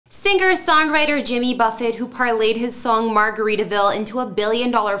Singer-songwriter Jimmy Buffett, who parlayed his song Margaritaville into a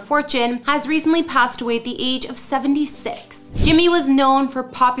billion-dollar fortune, has recently passed away at the age of 76. Jimmy was known for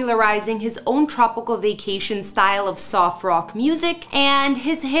popularizing his own tropical vacation style of soft rock music, and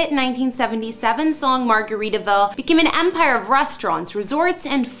his hit 1977 song Margaritaville became an empire of restaurants, resorts,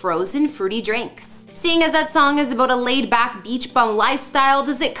 and frozen fruity drinks. Seeing as that song is about a laid-back beach bum lifestyle,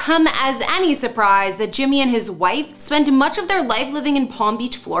 does it come as any surprise that Jimmy and his wife spent much of their life living in Palm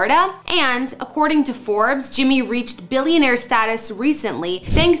Beach, Florida? And according to Forbes, Jimmy reached billionaire status recently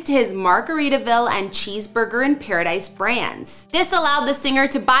thanks to his Margaritaville and Cheeseburger in Paradise brands. This allowed the singer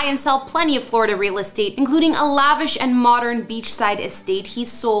to buy and sell plenty of Florida real estate, including a lavish and modern beachside estate he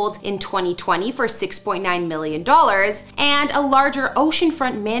sold in 2020 for $6.9 million, and a larger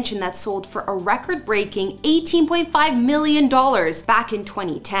oceanfront mansion that sold for a record-breaking $18.5 million back in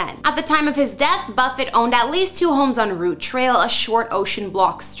 2010. At the time of his death, Buffett owned at least 2 homes on Root Trail, a short ocean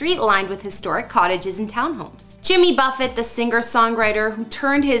block street lined with historic cottages and townhomes. Jimmy Buffett, the singer-songwriter who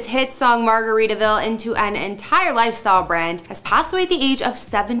turned his hit song Margaritaville into an entire lifestyle brand, has passed away at the age of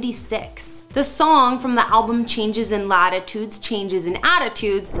 76. The song from the album Changes in Latitudes, Changes in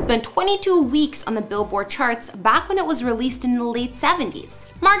Attitudes spent 22 weeks on the Billboard charts back when it was released in the late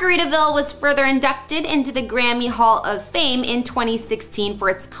 70s. Margaritaville was further inducted into the Grammy Hall of Fame in 2016 for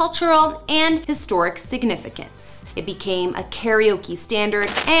its cultural and historic significance. It became a karaoke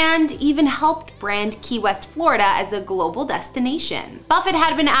standard and even helped brand Key West, Florida as a global destination. Buffett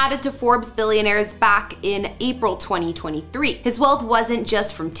had been added to Forbes Billionaires back in April 2023. His wealth wasn't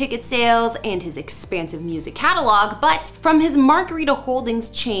just from ticket sales and his expansive music catalog, but from his Margarita Holdings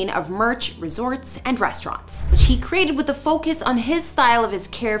chain of merch, resorts, and restaurants, which he created with a focus on his style of his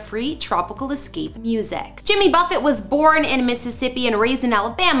carefree, tropical escape music. Jimmy Buffett was born in Mississippi and raised in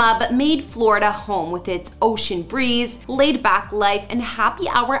Alabama, but made Florida home with its ocean breeze, laid-back life, and happy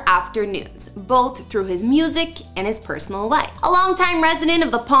hour afternoons, both through his music and his personal life. A longtime resident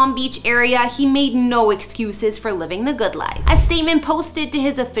of the Palm Beach area, he made no excuses for living the good life. A statement posted to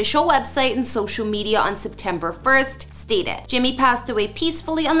his official website and social media on September 1st stated, "Jimmy passed away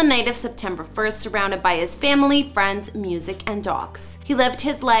peacefully on the night of September 1st, surrounded by his family, friends, music, and dogs. He lived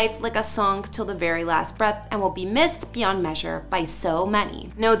his life like a song till the very last breath and will be missed beyond measure by so many."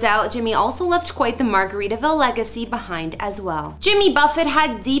 No doubt, Jimmy also left quite the Margaritaville legacy behind as well. Jimmy Buffett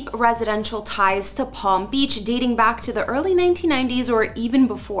had deep residential ties to Palm Beach dating back to the early 1990s or even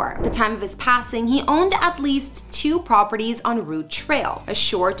before. At the time of his passing, he owned at least 2 properties on Root Trail, a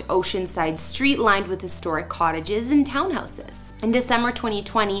short oceanside street lined with historic cottages and townhouses. In December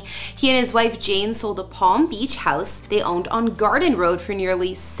 2020, he and his wife Jane sold a Palm Beach house they owned on Garden Road for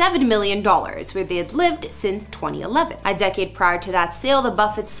nearly $7 million, where they had lived since 2011. A decade prior to that sale, the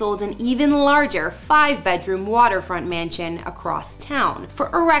Buffetts sold an even larger 5-bedroom waterfront mansion across town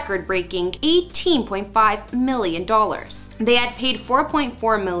for a record-breaking $18.5 million. They had paid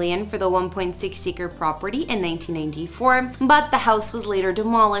 $4.4 million for the 1.6-acre property in 1994, but the house was later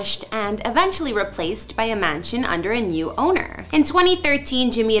demolished and eventually replaced by a mansion under a new owner. In 2013,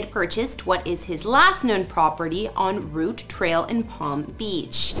 Jimmy had purchased what is his last known property on Root Trail in Palm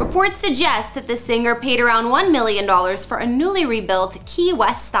Beach. Reports suggest that the singer paid around $1 million for a newly rebuilt Key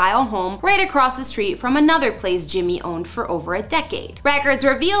West-style home right across the street from another place Jimmy owned for over a decade. Records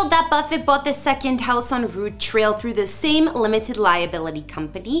revealed that Buffett bought the second house on Root Trail through the same limited liability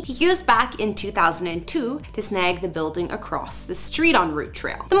company he used back in 2002 to snag the building across the street on Root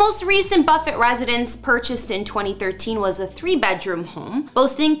Trail. The most recent Buffett residence purchased in 2013 was a 3-bedroom home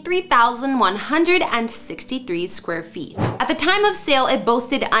boasting 3,163 square feet. At the time of sale, it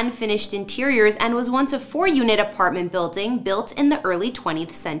boasted unfinished interiors and was once a 4-unit apartment building built in the early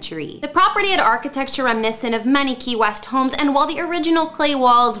 20th century. The property had architecture reminiscent of many Key West homes, and while the original clay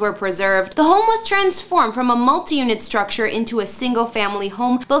walls were preserved, the home was transformed from a multi-unit structure into a single-family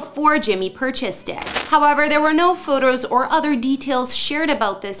home before Jimmy purchased it. However, there were no photos or other details shared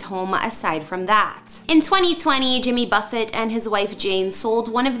about this home aside from that. In 2020, Jimmy Buffett and his wife Jane sold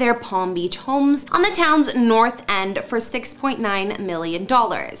one of their Palm Beach homes on the town's north end for $6.9 million.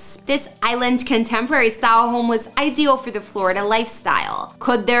 This island contemporary style home was ideal for the Florida lifestyle.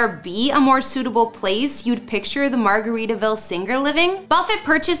 Could there be a more suitable place you'd picture the Margaritaville singer living? Buffett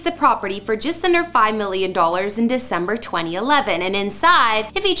purchased the property for just under $5 million in December 2011, and inside,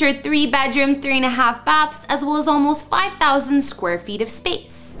 it featured 3 bedrooms, 3.5 baths, as well as almost 5,000 square feet of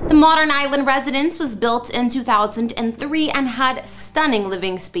space. The modern island residence was built in 2003 and had stunning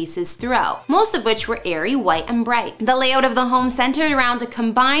living spaces throughout, most of which were airy, white, and bright. The layout of the home centered around a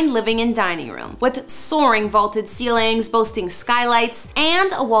combined living and dining room, with soaring vaulted ceilings boasting skylights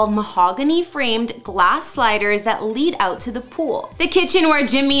and a walled mahogany-framed glass sliders that lead out to the pool. The kitchen, where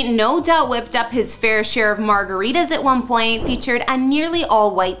Jimmy no doubt whipped up his fair share of margaritas at one point, featured a nearly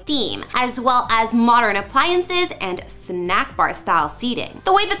all-white theme, as well as modern appliances and snack bar style seating.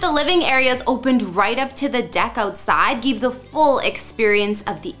 The way that the living areas opened right up to the deck outside gave the full experience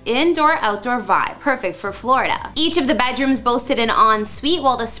of the indoor-outdoor vibe, perfect for Florida. Each of the bedrooms boasted an ensuite,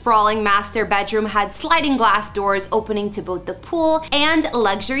 while the sprawling master bedroom had sliding glass doors opening to both the pool and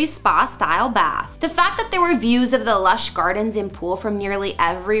luxury spa-style bath. The fact that there were views of the lush gardens and pool from nearly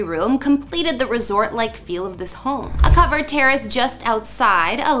every room completed the resort-like feel of this home. A covered terrace just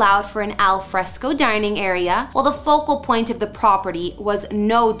outside allowed for an al fresco dining area, while the focal point of the property was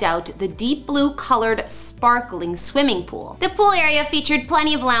no doubt the deep blue colored sparkling swimming pool. The pool area featured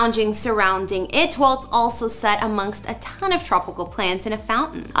plenty of lounging surrounding it, while it's also set amongst a ton of tropical plants and a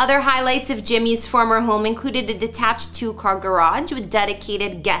fountain. Other highlights of Jimmy's former home included a detached 2-car garage with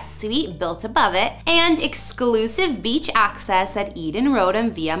dedicated guest suite built above it, and exclusive beach access at Eden Road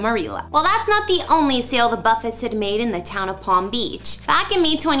and Via Marilla. Well, that's not the only sale the Buffetts had made in the town of Palm Beach. Back in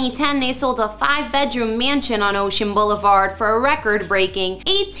May 2010, they sold a 5-bedroom mansion on Ocean Boulevard for a record-breaking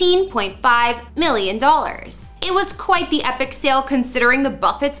 $18.5 million. It was quite the epic sale, considering the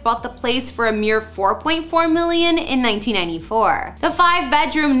Buffetts bought the place for a mere $4.4 million in 1994. The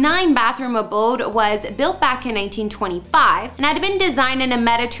 5-bedroom, 9-bathroom abode was built back in 1925 and had been designed in a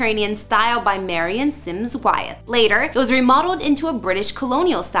Mediterranean style by Marion Sims Wyeth. Later, it was remodeled into a British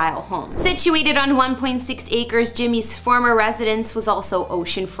colonial-style home. Situated on 1.6 acres, Jimmy's former residence was also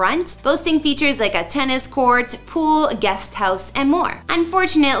oceanfront, boasting features like a tennis court, pool, guest house, and more.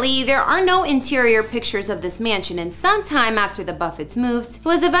 Unfortunately, there are no interior pictures of this mansion, and sometime after the Buffetts moved, it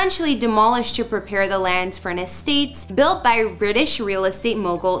was eventually demolished to prepare the land for an estate built by British real estate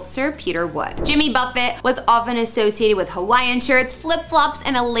mogul Sir Peter Wood. Jimmy Buffett was often associated with Hawaiian shirts, flip-flops,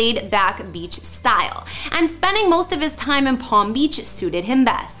 and a laid-back beach style, and spending most of his time in Palm Beach suited him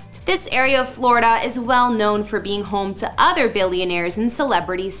best. This area of Florida is well known for being home to other billionaires and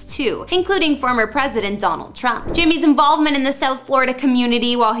celebrities too, including former President Donald Trump. Jimmy's involvement in the South Florida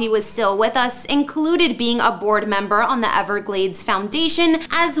community while he was still with us included being a board member on the Everglades Foundation,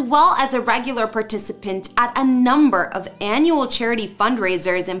 as well as a regular participant at a number of annual charity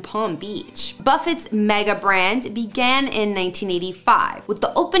fundraisers in Palm Beach. Buffett's mega brand began in 1985 with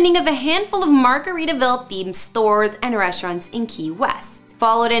the opening of a handful of Margaritaville-themed stores and restaurants in Key West,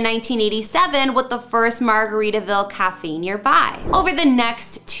 followed in 1987 with the first Margaritaville cafe nearby. Over the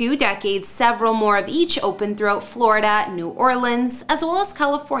next 2 decades, several more of each opened throughout Florida, New Orleans, as well as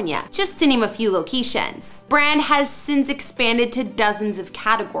California, just to name a few locations. Brand has since expanded to dozens of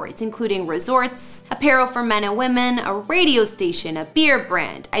categories, including resorts, apparel for men and women, a radio station, a beer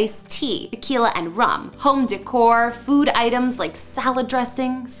brand, iced tea, tequila and rum, home decor, food items like salad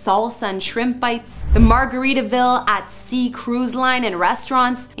dressing, salsa and shrimp bites, the Margaritaville at Sea cruise line and restaurants,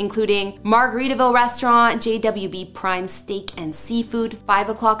 including Margaritaville Restaurant, JWB Prime Steak and Seafood, 5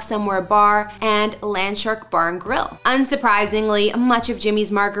 O'Clock Somewhere Bar, and Landshark Bar and Grill. Unsurprisingly, much of Jimmy's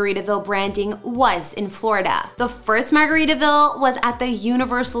Margaritaville branding was in Florida. The first Margaritaville was at the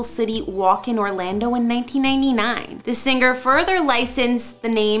Universal City Walk in Orlando in 1999. The singer further licensed the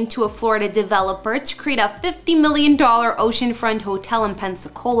name to a Florida developer to create a $50 million oceanfront hotel in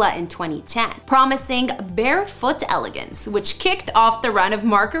Pensacola in 2010, promising barefoot elegance, which kicked off the run of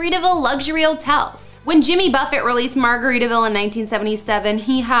Margaritaville luxury hotels. When Jimmy Buffett released Margaritaville in 1977,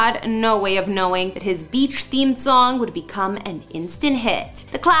 he had no way of knowing that his beach-themed song would become an instant hit.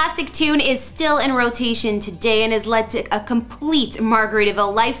 The classic tune is still in rotation today and has led to a complete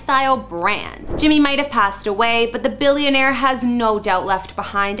Margaritaville lifestyle brand. Jimmy might have passed away, but the billionaire has no doubt left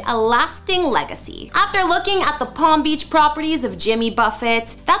behind a lasting legacy. After looking at the Palm Beach properties of Jimmy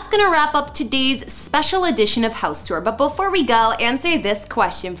Buffett, that's gonna wrap up today's special edition of House Tour. But before we go, answer this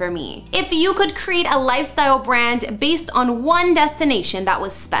question for me. If you could create a lifestyle brand based on one destination that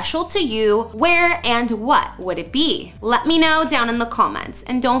was special to you, where and what would it be? Let me know down in the comments.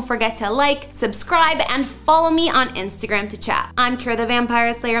 And don't forget to like, subscribe, and follow me on Instagram to chat. I'm Kira the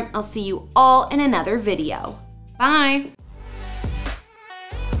Vampire Slayer. I'll see you all in another video. Bye!